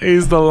Reno.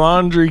 He's the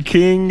laundry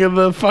king of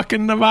the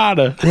fucking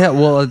Nevada. Yeah,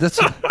 well, that's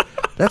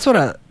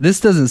what this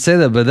doesn't say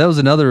that, but that was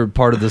another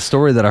part of the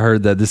story that I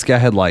heard, that this guy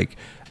had like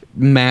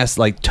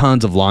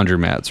tons of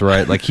laundromats,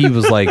 right? Like he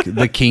was like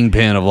the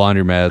kingpin of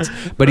laundromats,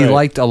 but he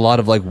liked a lot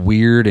of like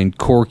weird and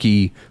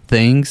quirky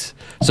things.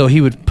 So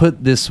he would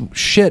put this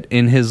shit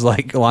in his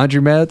like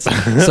laundromats.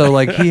 So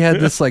like he had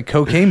this like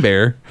cocaine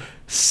bear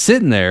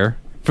sitting there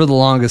for the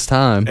longest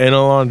time In a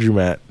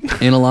laundromat.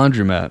 in a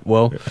laundromat.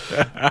 Well,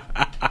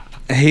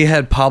 he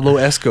had Pablo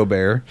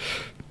Escobar,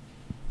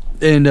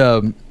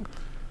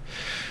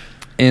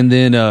 and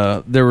then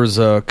there was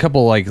a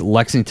couple like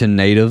Lexington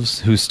natives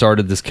who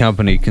started this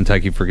company,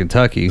 Kentucky for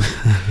Kentucky.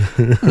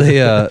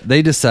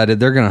 They decided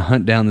they're going to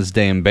hunt down this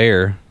damn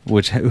bear,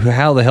 which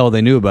how the hell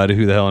they knew about it,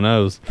 who the hell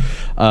knows.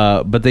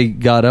 But they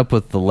got up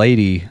with the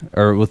lady,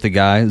 or with the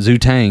guy, Zhu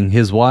Tang,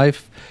 his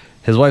wife.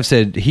 His wife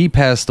said he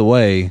passed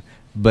away,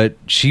 but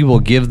she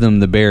will give them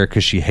the bear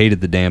because she hated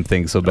the damn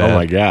thing so bad. Oh,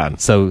 my God.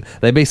 So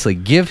they basically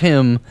give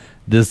him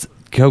this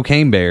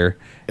cocaine bear.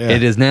 Yeah.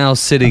 It is now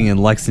sitting in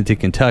Lexington,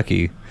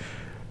 Kentucky,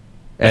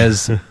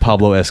 as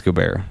Pablo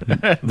Escobar,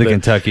 the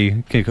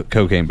Kentucky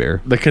cocaine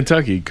bear. The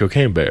Kentucky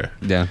cocaine bear.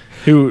 Yeah.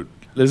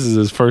 This is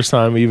his first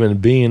time even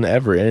being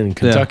ever in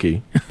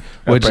Kentucky,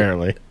 Which-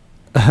 apparently.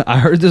 I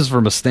heard this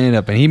from a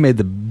stand-up, and he made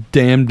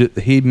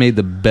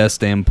the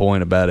best damn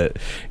point about it.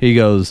 He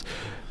goes,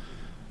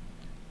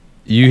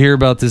 "You hear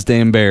about this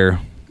damn bear?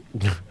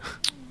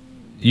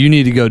 You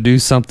need to go do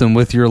something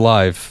with your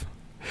life,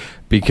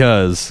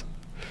 because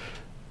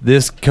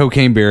this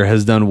cocaine bear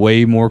has done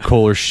way more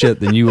cooler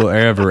shit than you will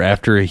ever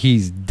after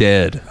he's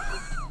dead."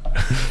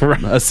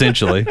 Right.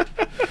 Essentially.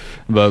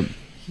 But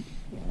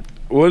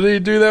What did he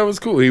do that was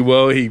cool? He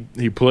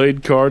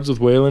played cards with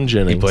Waylon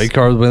Jennings. he played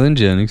cards with Waylon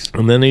Jennings.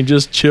 And then he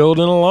just chilled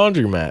in a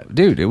laundromat.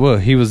 Dude,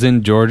 he was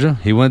in Georgia.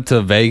 He went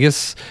to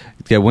Vegas.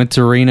 Went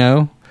to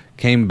Reno.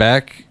 Came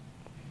back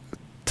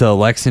to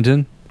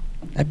Lexington.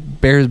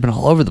 That bear has been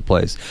all over the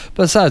place.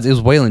 Besides, it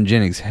was Waylon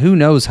Jennings. Who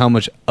knows how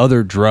much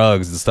other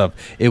drugs and stuff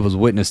it was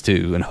witness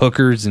to, and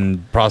hookers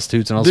and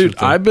prostitutes and all Dude,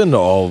 sorts of I've been to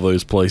all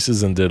those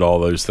places and did all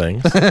those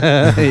things.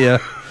 yeah.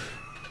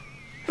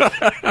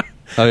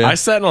 Oh, yeah. I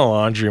sat in a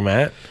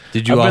laundromat.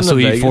 Did you I've been also to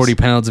eat Vegas. 40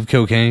 pounds of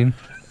cocaine?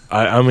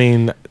 I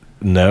mean,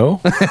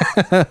 no.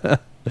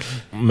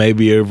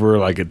 Maybe over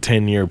like a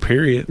 10-year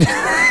period.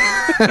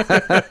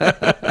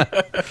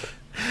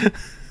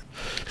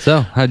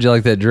 So, how'd you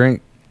like that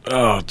drink?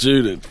 Oh,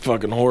 dude, it's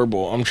fucking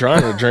horrible. I'm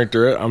trying to drink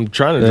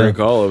drink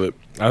all of it.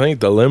 I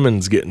think the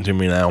lemon's getting to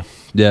me now.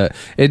 Yeah,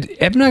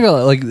 I'm not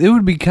gonna like. It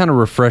would be kind of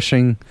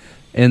refreshing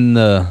in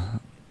the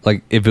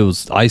like if it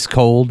was ice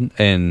cold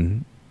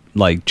and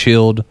like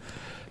chilled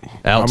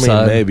outside. I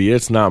mean, maybe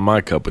it's not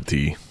my cup of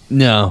tea.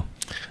 No,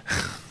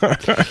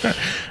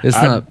 it's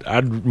not.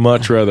 I'd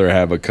much rather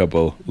have a cup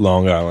of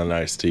Long Island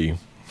iced tea.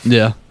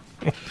 Yeah,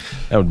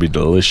 That would be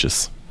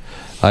delicious.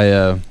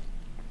 Yeah,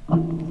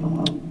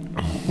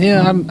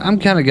 I'm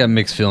kind of got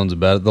mixed feelings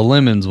about it. The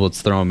lemon's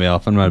what's throwing me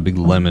off. I'm not a big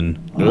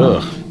lemon.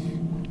 Ugh.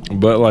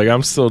 But like,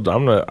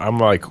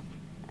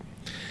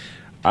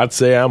 I'd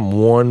say I'm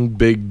one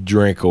big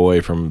drink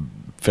away from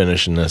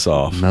finishing this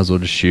off. Might as well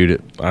just shoot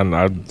it.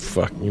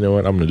 Fuck, you know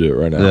what? I'm gonna do it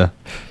right now. Yeah,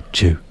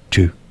 chew.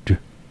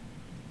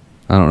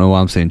 I don't know why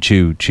I'm saying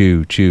chew.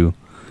 Chug,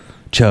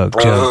 chug.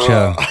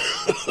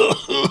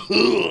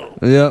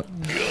 Yep.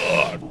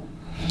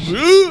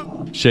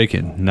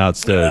 Shaken, not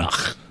stirred.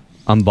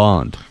 I'm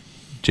Bond.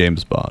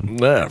 James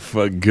Bond. Nah,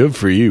 fuck, good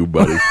for you,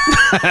 buddy.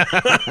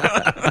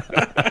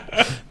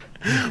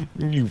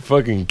 You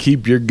fucking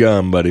keep your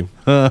gun, buddy.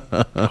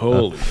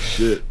 Holy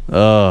shit.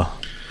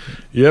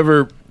 You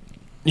ever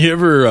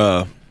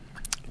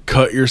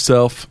cut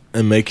yourself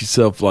and make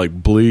yourself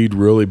like bleed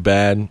really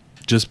bad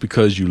just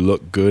because you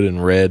look good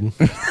in red?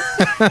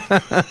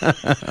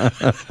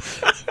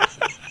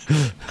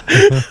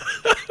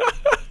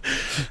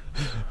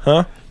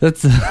 Huh?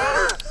 That's.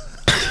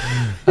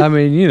 I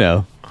mean, you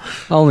know,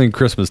 only in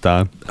Christmas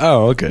time.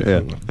 Oh, okay.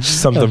 Yeah.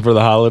 Something for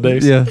the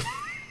holidays? Yeah.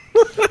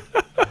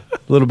 A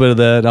little bit of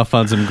that. I'll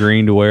find some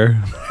green to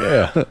wear.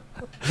 Yeah.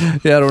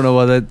 Yeah, I don't know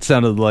why that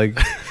sounded like.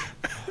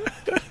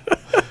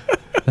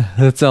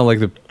 That sounded like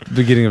the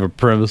beginning of a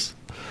premise.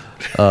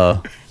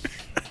 It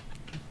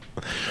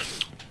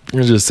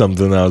was just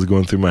something that was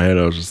going through my head.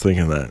 I was just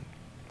thinking that.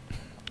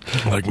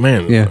 Like,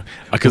 man. Yeah.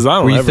 Because I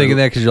don't Were you ever, thinking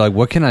that because you're like,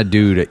 what can I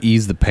do to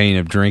ease the pain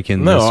of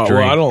drinking No, this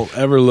drink? I don't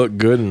ever look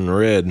good in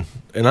red.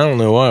 And I don't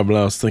know why, but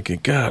I was thinking,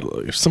 God,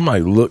 look, if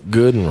somebody looked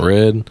good in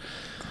red,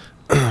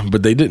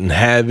 but they didn't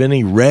have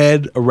any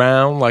red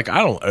around, like, I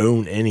don't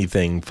own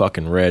anything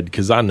fucking red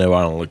because I know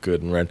I don't look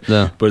good in red.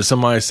 No. But if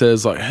somebody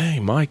says, like, hey,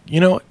 Mike, you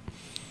know what?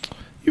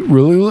 You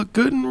really look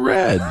good in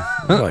red.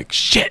 I'm like,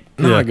 shit.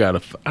 Now Yeah.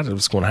 I'm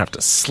just going to have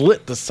to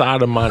slit the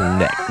side of my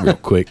neck real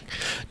quick.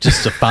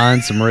 Just to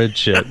find some red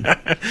shit.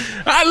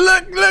 I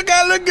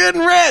look good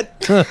in red.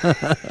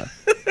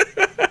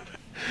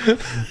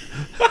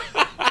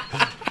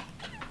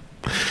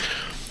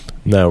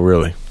 No,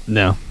 really.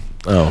 No.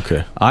 Oh,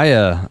 okay.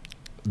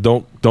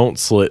 Don't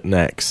slit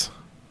necks.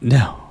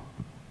 No.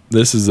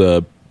 This is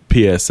a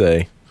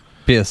PSA.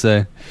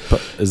 PSA.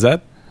 Is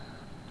that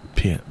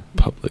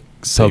public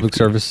safety?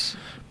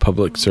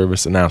 Public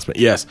service announcement?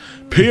 Yes.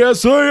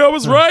 PSA. I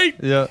was right.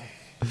 Yeah.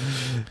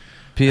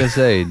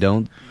 PSA.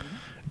 Don't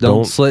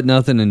slit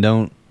nothing and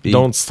don't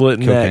slit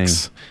cocaine.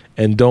 necks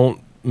and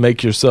don't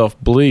make yourself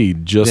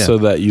bleed just so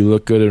that you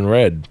look good in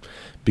red,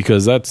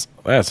 because that's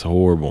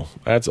horrible.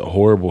 That's a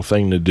horrible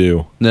thing to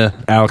do. Yeah.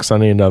 Alex, I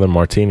need another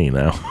martini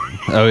now.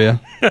 Oh yeah.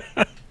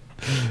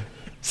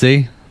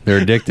 See,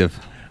 they're addictive.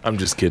 I'm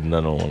just kidding.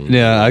 I don't want to.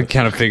 Yeah, I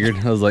kind of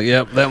figured. I was like,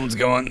 yep, that one's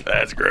going.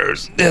 That's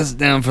gross. That's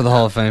down for the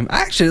Hall of Fame.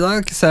 Actually,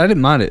 like I said, I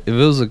didn't mind it. If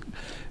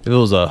it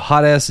was a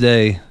hot ass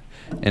day,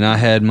 and I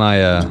had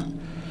my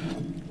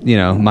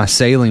my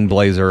sailing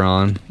blazer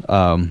on,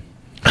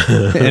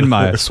 and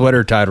my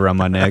sweater tied around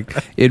my neck,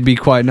 it'd be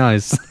quite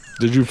nice.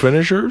 Did you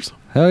finish yours?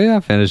 Hell yeah, I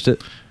finished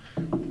it.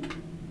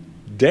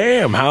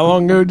 Damn, how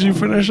long ago did you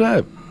finish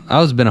that?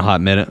 I was been a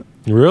hot minute.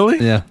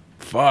 Really? Yeah.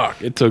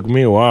 Fuck, it took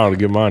me a while to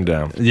get mine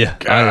down. Yeah.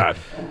 God.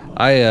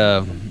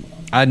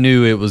 I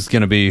knew it was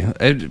going to be...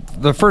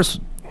 the first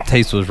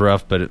taste was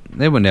rough, but it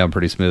went down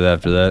pretty smooth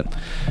after that.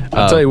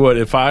 I'll tell you what,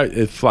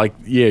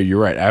 you're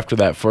right. After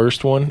that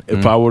first one,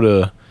 if I would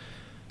have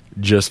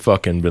just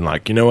fucking been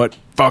like, you know what,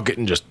 fuck it,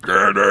 and just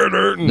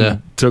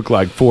took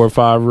like 4 or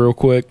 5 real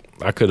quick,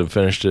 I could have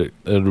finished it.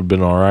 It would have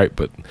been all right,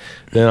 but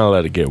then I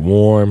let it get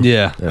warm.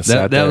 Yeah,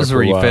 that was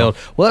where you failed.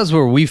 Well, that's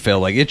where we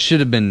failed. Like, it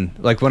should have been,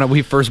 like, when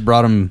we first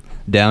brought them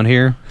down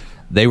here,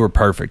 they were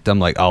perfect. I'm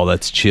like, oh,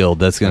 that's chilled.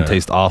 That's going to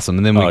taste awesome.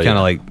 And then we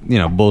kind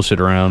of bullshit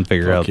around,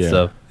 figure out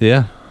stuff.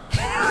 Yeah.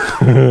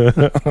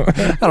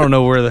 I don't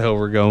know where the hell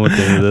we're going with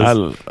any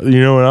of this. You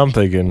know what I'm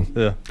thinking?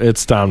 Yeah.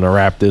 It's time to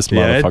wrap this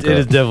motherfucker it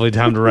is definitely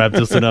time to wrap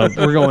this one up.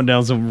 We're going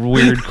down some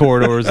weird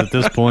corridors at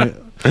this point.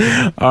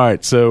 All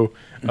right, so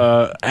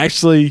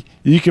Actually,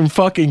 you can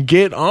fucking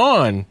get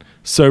on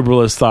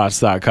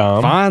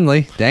soberlessthoughts.com.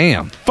 Finally,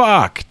 damn.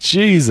 Fuck,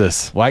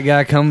 Jesus. White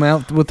guy come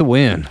out with the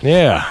win.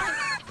 Yeah.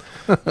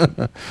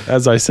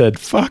 As I said,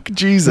 fuck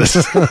Jesus.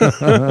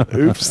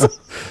 Oops.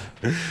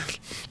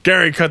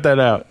 Gary, cut that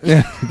out.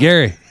 Yeah,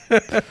 Gary,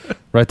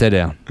 write that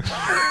down.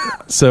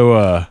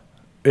 So,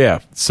 yeah,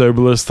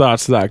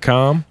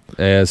 soberlessthoughts.com.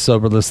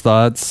 Soberless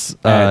Thoughts,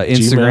 At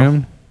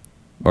Instagram,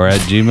 or at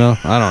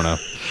Gmail. I don't know.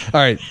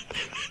 All right.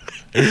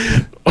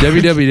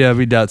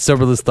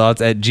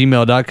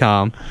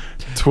 www.soberlessthoughts@gmail.com.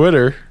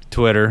 Twitter.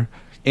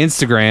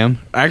 Instagram.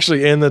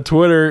 Actually, and the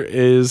Twitter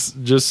is,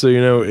 just so you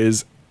know,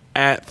 is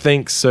at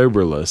Think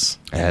Soberless.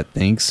 At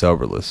Think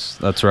Soberless.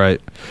 That's right.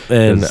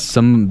 And There's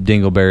some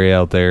dingleberry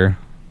out there.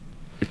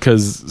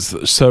 because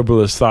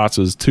Soberless Thoughts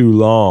was too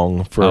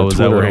long for a is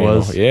that Twitter what it handle.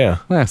 was? Yeah.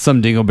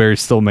 Some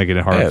dingleberry's still making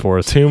it hard Yeah, for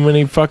us. Too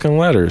many fucking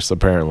letters,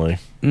 apparently.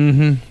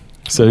 Mm-hmm.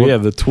 So, yeah,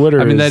 the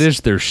Twitter that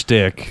is their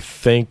shtick.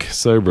 Think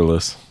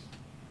Soberless.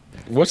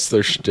 What's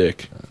their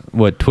shtick?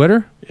 What,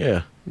 Twitter?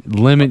 Yeah.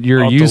 Limit your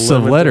I'll have to use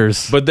of limit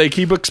letters. But they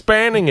keep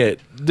expanding it.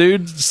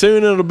 Dude,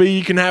 soon it'll be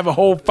you can have a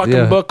whole fucking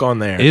Yeah. book on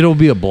there. It'll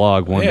be a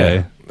blog one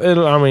day.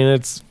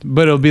 It's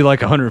But it'll be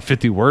like a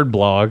 150 word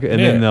blog, and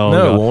Yeah. then they'll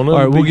No, go, won't all it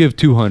right, we'll be- give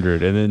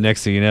 200, and then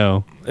next thing you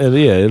know,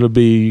 it'll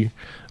be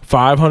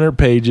 500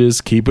 pages.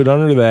 Keep it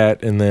under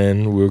that, and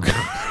then we'll go.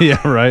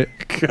 yeah, right,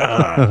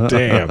 God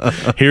damn.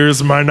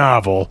 Here's my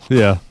novel.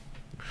 yeah.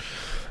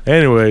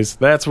 Anyways,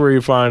 that's where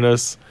you find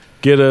us.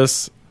 Get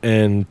us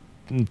and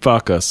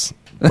fuck us.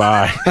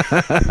 Bye.